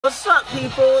What's up,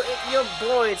 people? It's your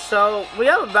boy. So, we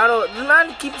have a battle. The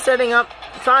man keeps setting up.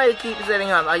 Try to keep setting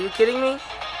up. Are you kidding me?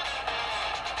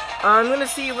 I'm gonna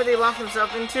see what they lock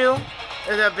himself into.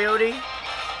 Their ability.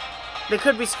 They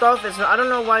could be Skullfish. I don't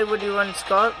know why would you run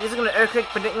Skull. This is gonna Earthquake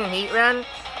predicting Heat Run.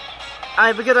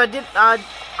 Because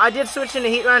I did switch into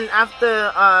Heat Run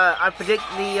after I predict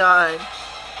the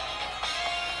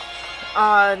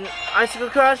Icicle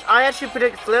Crush. I actually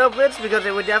predict Flare Blitz because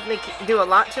it would definitely do a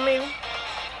lot to me.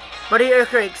 But he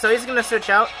Earthquake, so he's gonna switch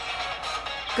out.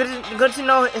 Good to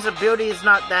know his ability is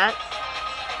not that.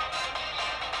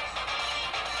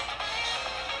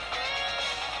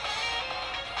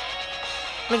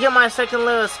 Let me get my second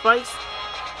layer of spikes.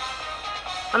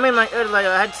 I mean my third layer,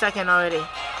 I had second already.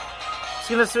 He's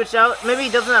gonna switch out. Maybe he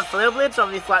doesn't have Flare Blitz, or I'll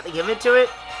be flat to give it to it.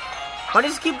 Why do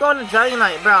you just keep going to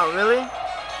Dragonite, bro? Really?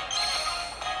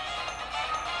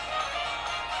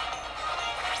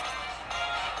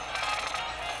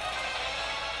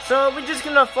 So we're just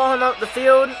gonna fall him out the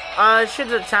field. Should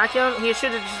attack him. He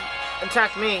should have just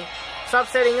attacked me. Stop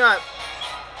setting up.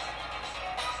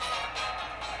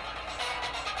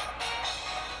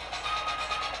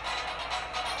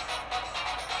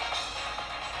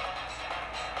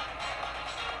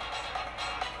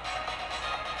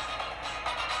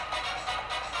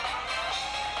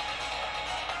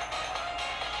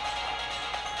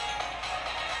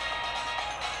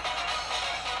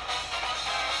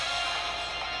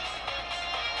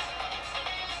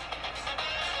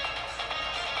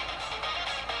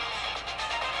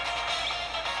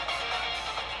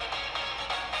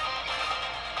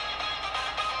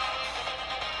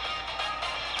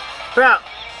 Bro,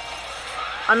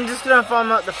 I'm just gonna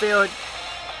farm out the field.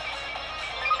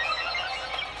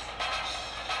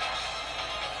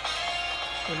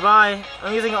 Goodbye.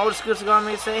 I'm using an old school cigar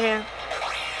to sit here.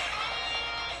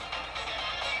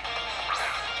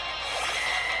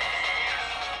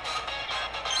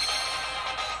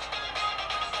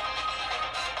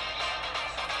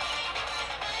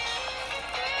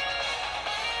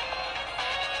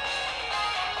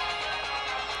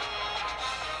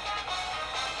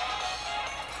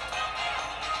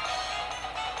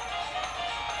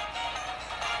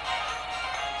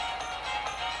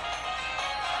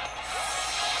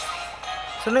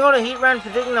 So I'm gonna go to Heat Run,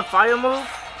 predicting the fire move.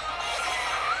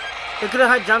 They could have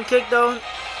had jump kick though.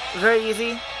 Very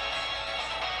easy.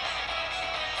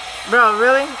 Bro,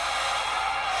 really?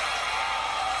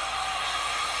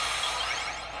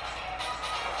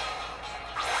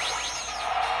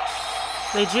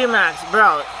 They G-Max,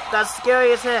 bro. That's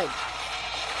scary as heck.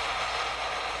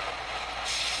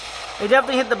 They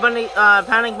definitely hit the bunny,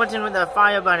 panic button with the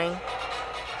fire bunny.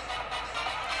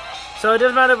 So it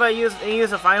doesn't matter if I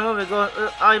use a fire move, it goes,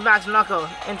 oh, he backs Knuckle.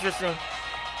 Interesting.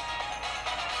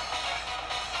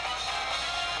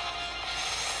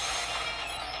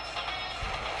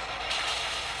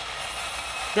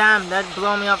 Damn, that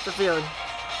blew me off the field.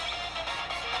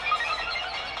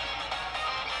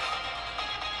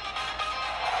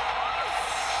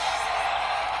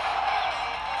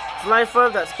 It's life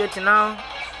up, that's good to know.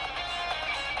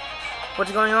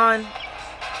 What's going on?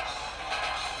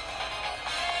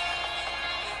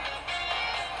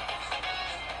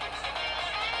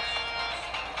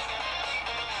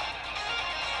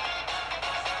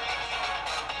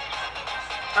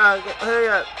 Hurry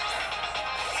up.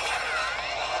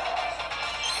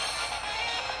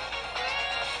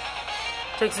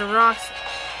 Take some rocks.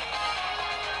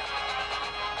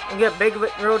 We get big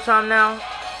Rotom now.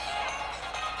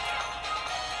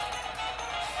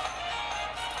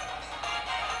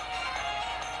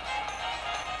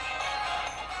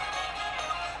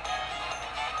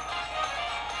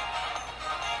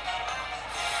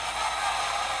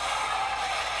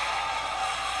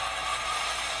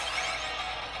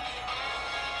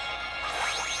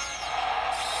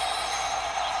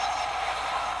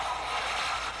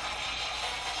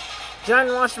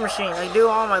 Giant washing machine. I do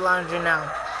all my laundry now.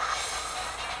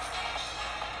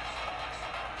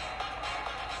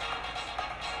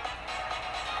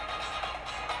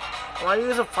 Why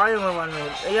use a fire move on me?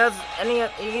 He has any. You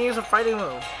can use a fighting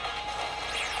move.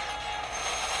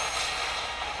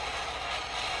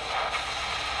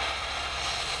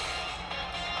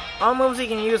 All moves he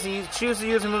can use. He chooses to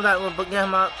use a move that will get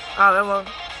him up. Oh, well,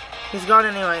 he's gone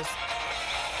anyways.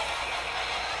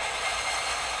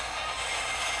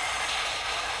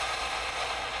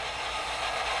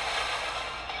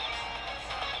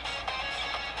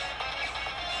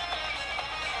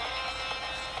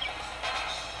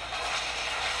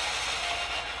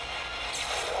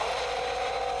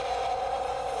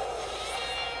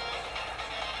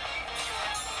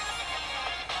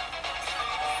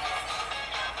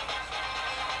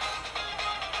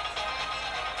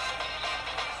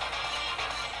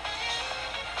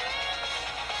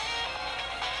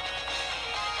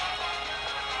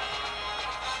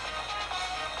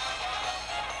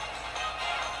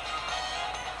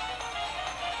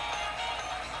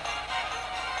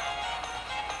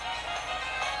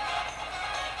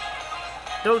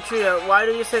 Do Trio. Why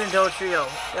do you sit in Do Trio?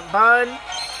 Get bud.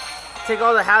 Take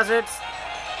all the hazards.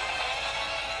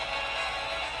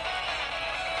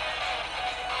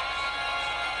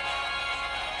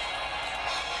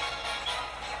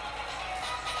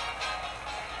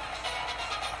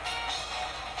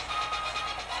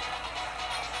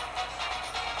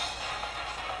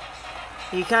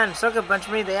 You can Sucker Punch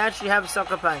me. They actually have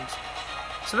Sucker Punch.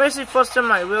 So basically, first time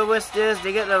my real West is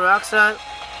they get the rocks out.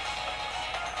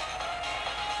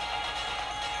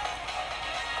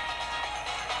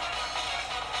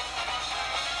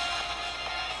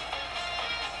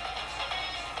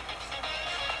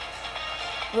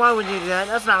 Why would you do that?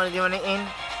 That's not gonna do anything.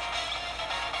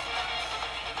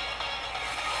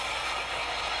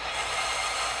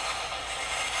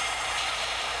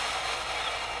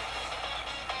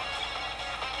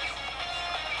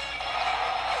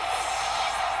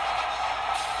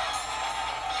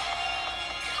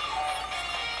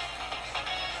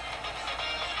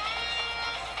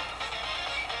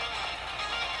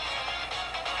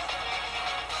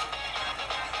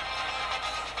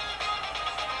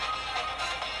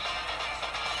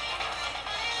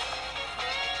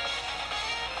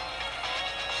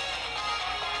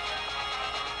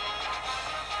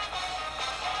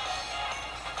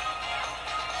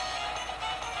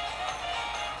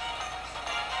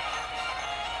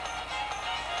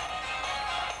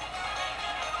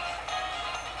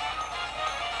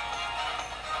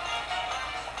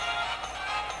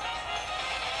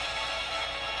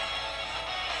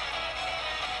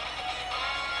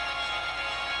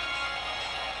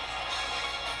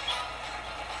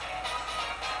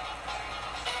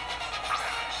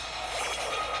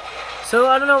 So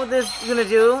I don't know what this is gonna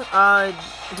do.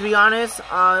 To be honest,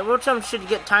 Rotom should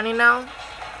get tiny now.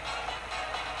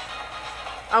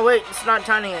 Oh wait, it's not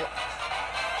tiny yet.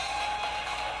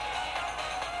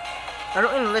 I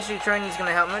don't think Electric Training is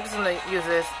gonna help me. I'm just gonna use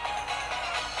this.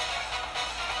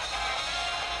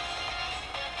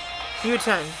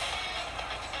 U-turn.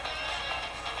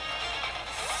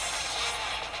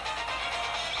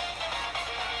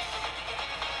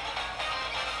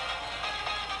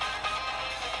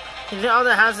 You did all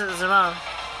the hazards as well.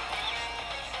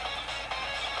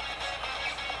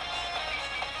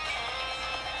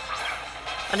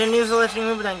 I didn't use the lifting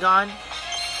move, thank God.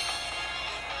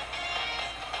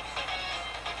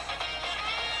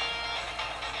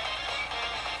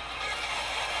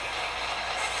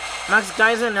 Max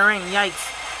Geyser in the ring, yikes.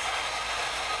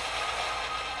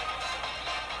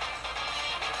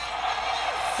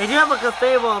 They do have a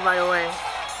cafe ball, by the way.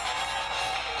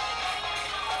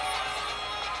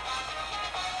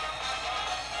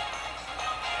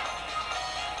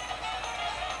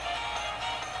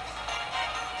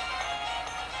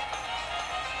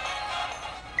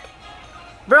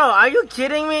 Bro, are you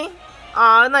kidding me?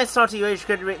 Aw, nice salty rage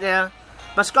crit right there.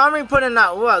 But Skarmory put in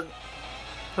that work.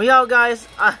 We out, guys.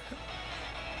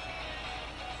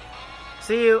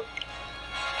 See you.